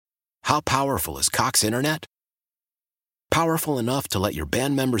How powerful is Cox Internet? Powerful enough to let your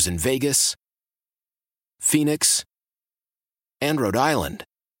band members in Vegas, Phoenix, and Rhode Island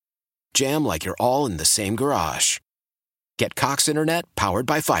jam like you're all in the same garage. Get Cox Internet powered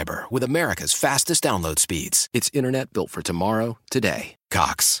by fiber with America's fastest download speeds. It's internet built for tomorrow, today.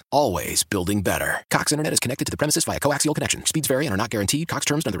 Cox, always building better. Cox Internet is connected to the premises via coaxial connection. Speeds vary and are not guaranteed. Cox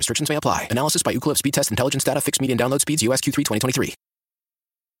terms and other restrictions may apply. Analysis by Ookla Speed Test Intelligence Data. Fixed median download speeds. US Q3 2023.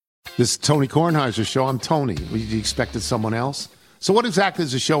 This is Tony Kornheiser's show. I'm Tony. You expected someone else? So what exactly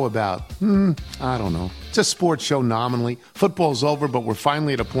is the show about? I don't know. It's a sports show nominally. Football's over, but we're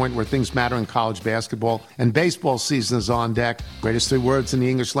finally at a point where things matter in college basketball, and baseball season is on deck. Greatest three words in the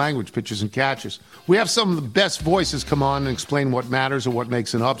English language, pitchers and catchers. We have some of the best voices come on and explain what matters or what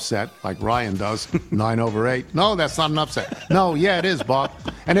makes an upset, like Ryan does, 9/8. No, that's not an upset. No, yeah, it is, Bob.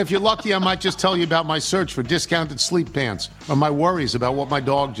 And if you're lucky, I might just tell you about my search for discounted sleep pants or my worries about what my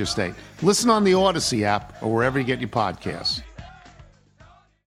dog just ate. Listen on the Odyssey app or wherever you get your podcasts.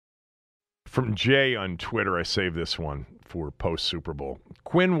 From Jay on Twitter, I saved this one for post-Super Bowl.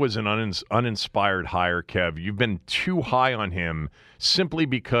 Quinn was an uninspired hire, Kev. You've been too high on him simply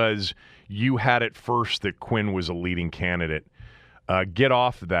because you had it first that Quinn was a leading candidate. Get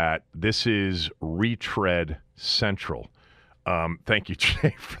off that. This is retread central. Thank you,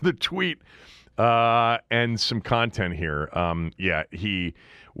 Jay, for the tweet and some content here. Yeah, he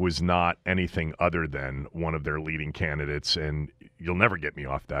was not anything other than one of their leading candidates, and you'll never get me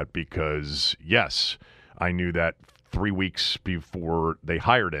off that because, yes, I knew that 3 weeks before they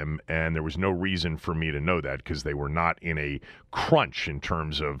hired him, and there was no reason for me to know that because they were not in a crunch in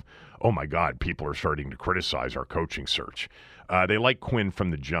terms of, oh, my God, people are starting to criticize our coaching search. They like Quinn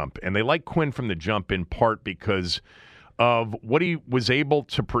from the jump, and they like Quinn from the jump in part because of what he was able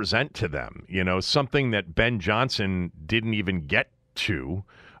to present to them, something that Ben Johnson didn't even get to.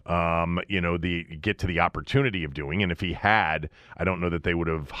 Get to the opportunity of doing. And if he had, I don't know that they would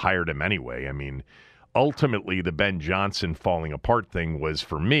have hired him anyway. I mean, ultimately, the Ben Johnson falling apart thing was,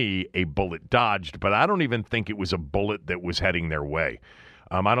 for me, a bullet dodged, but I don't even think it was a bullet that was heading their way.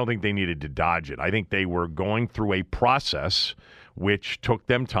 I don't think they needed to dodge it. I think they were going through a process which took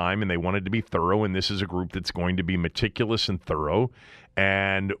them time, and they wanted to be thorough, and this is a group that's going to be meticulous and thorough.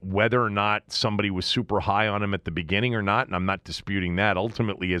 And whether or not somebody was super high on him at the beginning or not, and I'm not disputing that,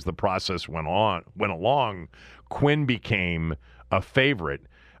 ultimately as the process went along, Quinn became a favorite,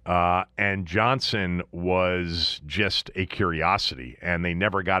 and Johnson was just a curiosity, and they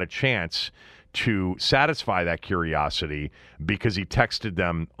never got a chance to satisfy that curiosity because he texted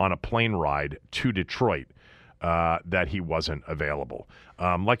them on a plane ride to Detroit that he wasn't available.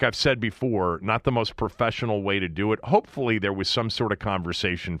 Like I've said before, not the most professional way to do it. Hopefully there was some sort of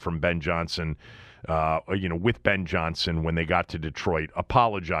conversation from Ben Johnson, with Ben Johnson when they got to Detroit,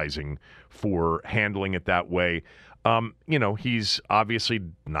 apologizing for handling it that way. He's obviously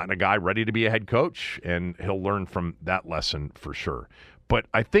not a guy ready to be a head coach, and he'll learn from that lesson for sure. But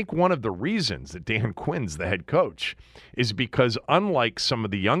I think one of the reasons that Dan Quinn's the head coach is because unlike some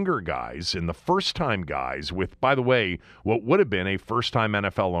of the younger guys and the first-time guys with, by the way, what would have been a first-time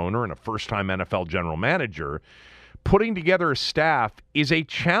NFL owner and a first-time NFL general manager, putting together a staff is a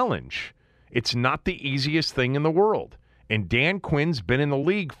challenge. It's not the easiest thing in the world. And Dan Quinn's been in the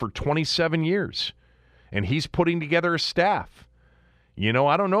league for 27 years, and he's putting together a staff.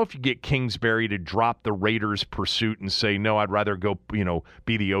 I don't know if you get Kingsbury to drop the Raiders' pursuit and say, no, I'd rather go,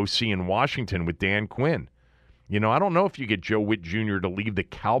 be the OC in Washington with Dan Quinn. I don't know if you get Joe Witt Jr. to leave the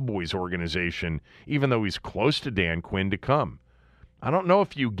Cowboys organization, even though he's close to Dan Quinn, to come. I don't know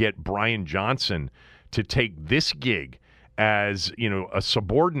if you get Brian Johnson to take this gig as, a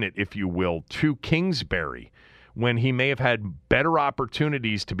subordinate, if you will, to Kingsbury, when he may have had better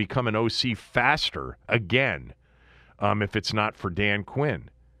opportunities to become an OC faster again. If it's not for Dan Quinn.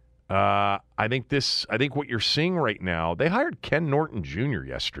 I think what you're seeing right now, they hired Ken Norton Jr.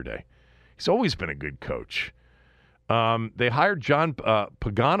 yesterday. He's always been a good coach. They hired John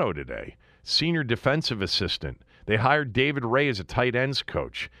Pagano today, senior defensive assistant. They hired David Ray as a tight ends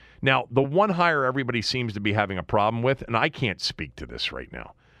coach. Now, the one hire everybody seems to be having a problem with, and I can't speak to this right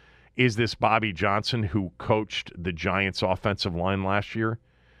now, is this Bobby Johnson who coached the Giants' offensive line last year.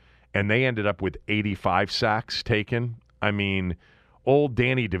 And they ended up with 85 sacks taken. I mean, old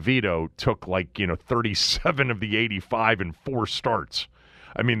Danny DeVito took 37 of the 85 in 4 starts.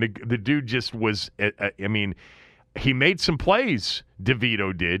 I mean, the dude just was, he made some plays, Tommy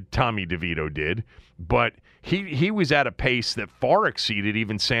DeVito did, but he was at a pace that far exceeded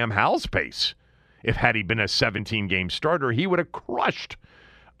even Sam Howell's pace. Had he been a 17-game starter, he would have crushed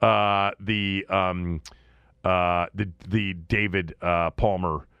the David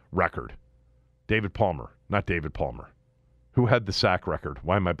Palmer record. David Palmer. Not David Palmer. Who had the sack record?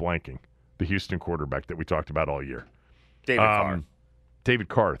 Why am I blanking? The Houston quarterback that we talked about all year. David Carr. David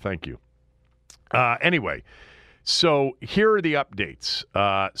Carr, thank you. Anyway, so here are the updates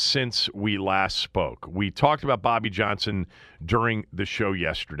since we last spoke. We talked about Bobby Johnson during the show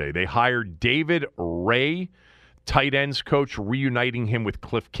yesterday. They hired David Ray, tight ends coach, reuniting him with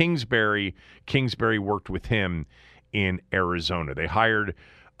Cliff Kingsbury. Kingsbury worked with him in Arizona. They hired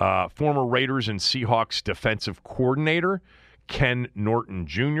former Raiders and Seahawks defensive coordinator Ken Norton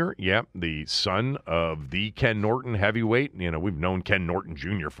Jr., the son of the Ken Norton, heavyweight. You know, we've known Ken Norton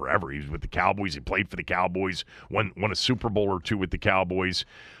Jr. forever. He was with the Cowboys. He played for the Cowboys, won a Super Bowl or two with the Cowboys.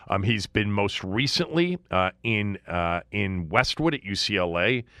 He's been most recently in Westwood at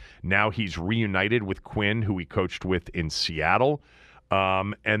UCLA. Now he's reunited with Quinn, who he coached with in Seattle.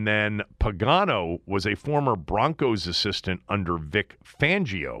 And then Pagano was a former Broncos assistant under Vic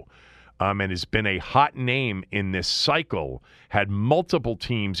Fangio. And has been a hot name in this cycle, had multiple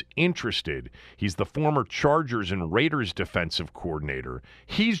teams interested. He's the former Chargers and Raiders defensive coordinator.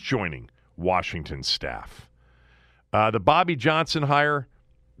 He's joining Washington's staff. The Bobby Johnson hire,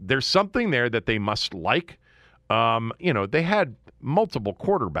 there's something there that they must like. They had multiple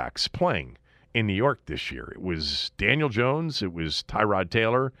quarterbacks playing in New York this year. It was Daniel Jones, it was Tyrod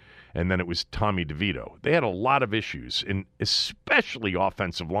Taylor, and then it was Tommy DeVito. They had a lot of issues, and especially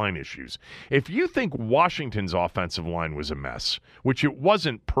offensive line issues. If you think Washington's offensive line was a mess, which it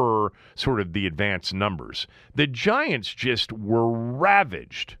wasn't per sort of the advanced numbers, the Giants just were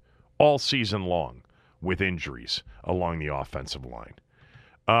ravaged all season long with injuries along the offensive line.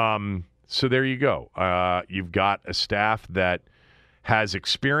 So there you go. You've got a staff that has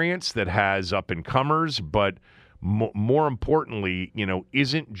experience, that has up-and-comers, but more importantly,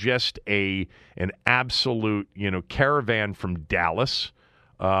 isn't just an absolute, caravan from Dallas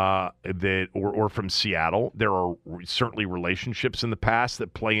or from Seattle. There are certainly relationships in the past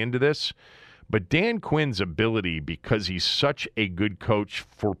that play into this. But Dan Quinn's ability, because he's such a good coach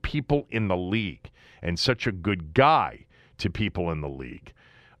for people in the league and such a good guy to people in the league,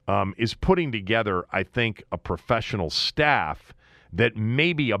 is putting together, I think, a professional staff that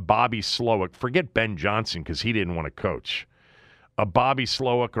maybe a Bobby Slowick, forget Ben Johnson because he didn't want to coach, a Bobby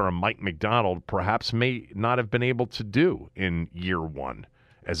Slowick or a Mike McDonald perhaps may not have been able to do in year one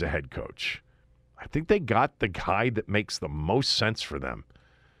as a head coach. I think they got the guy that makes the most sense for them.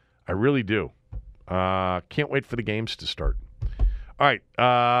 I really do. Can't wait for the games to start. All right.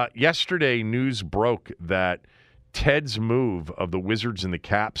 Yesterday, news broke that Ted's move of the Wizards and the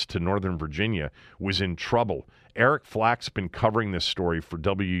Caps to Northern Virginia was in trouble. Eric Flack's been covering this story for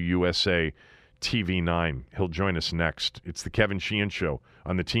WUSA TV9. He'll join us next. It's the Kevin Sheehan Show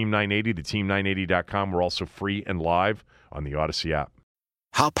on the Team 980, the team980.com. We're also free and live on the Odyssey app.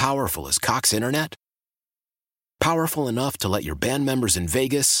 How powerful is Cox Internet? Powerful enough to let your band members in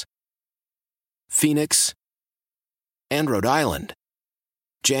Vegas, Phoenix, and Rhode Island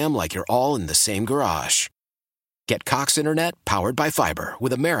jam like you're all in the same garage. Get Cox Internet powered by fiber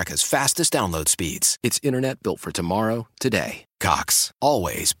with America's fastest download speeds. It's internet built for tomorrow, today. Cox,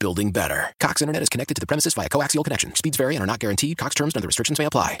 always building better. Cox Internet is connected to the premises via coaxial connection. Speeds vary and are not guaranteed. Cox terms and other restrictions may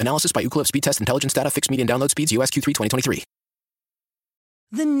apply. Analysis by Ookla Speed Test Intelligence Data. Fixed median download speeds. US Q3 2023.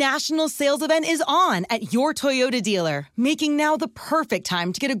 The national sales event is on at your Toyota dealer, making now the perfect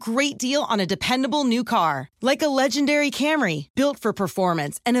time to get a great deal on a dependable new car. Like a legendary Camry, built for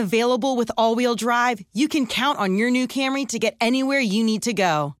performance and available with all-wheel drive, you can count on your new Camry to get anywhere you need to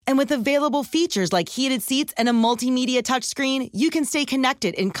go. And with available features like heated seats and a multimedia touchscreen, you can stay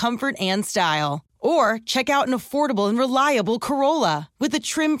connected in comfort and style. Or check out an affordable and reliable Corolla with a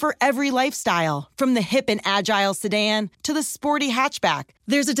trim for every lifestyle. From the hip and agile sedan to the sporty hatchback,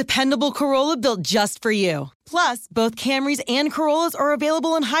 there's a dependable Corolla built just for you. Plus, both Camrys and Corollas are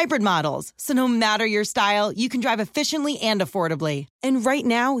available in hybrid models, so no matter your style, you can drive efficiently and affordably. And right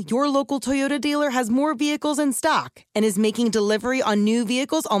now, your local Toyota dealer has more vehicles in stock and is making delivery on new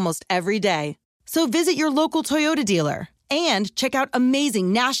vehicles almost every day. So visit your local Toyota dealer. And check out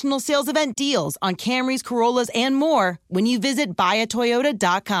amazing national sales event deals on Camrys, Corollas, and more when you visit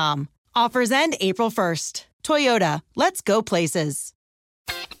buyatoyota.com. Offers end April 1st. Toyota, let's go places.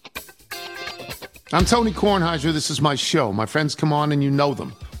 I'm Tony Kornheiser. This is my show. My friends come on and you know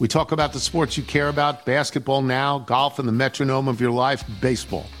them. We talk about the sports you care about, basketball now, golf, and the metronome of your life,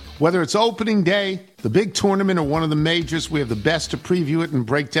 baseball. Whether it's opening day, the big tournament, or one of the majors, we have the best to preview it and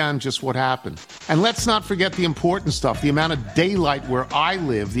break down just what happened. And let's not forget the important stuff, the amount of daylight where I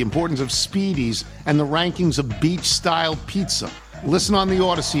live, the importance of Speedies, and the rankings of beach-style pizza. Listen on the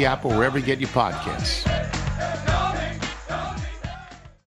Odyssey app or wherever you get your podcasts.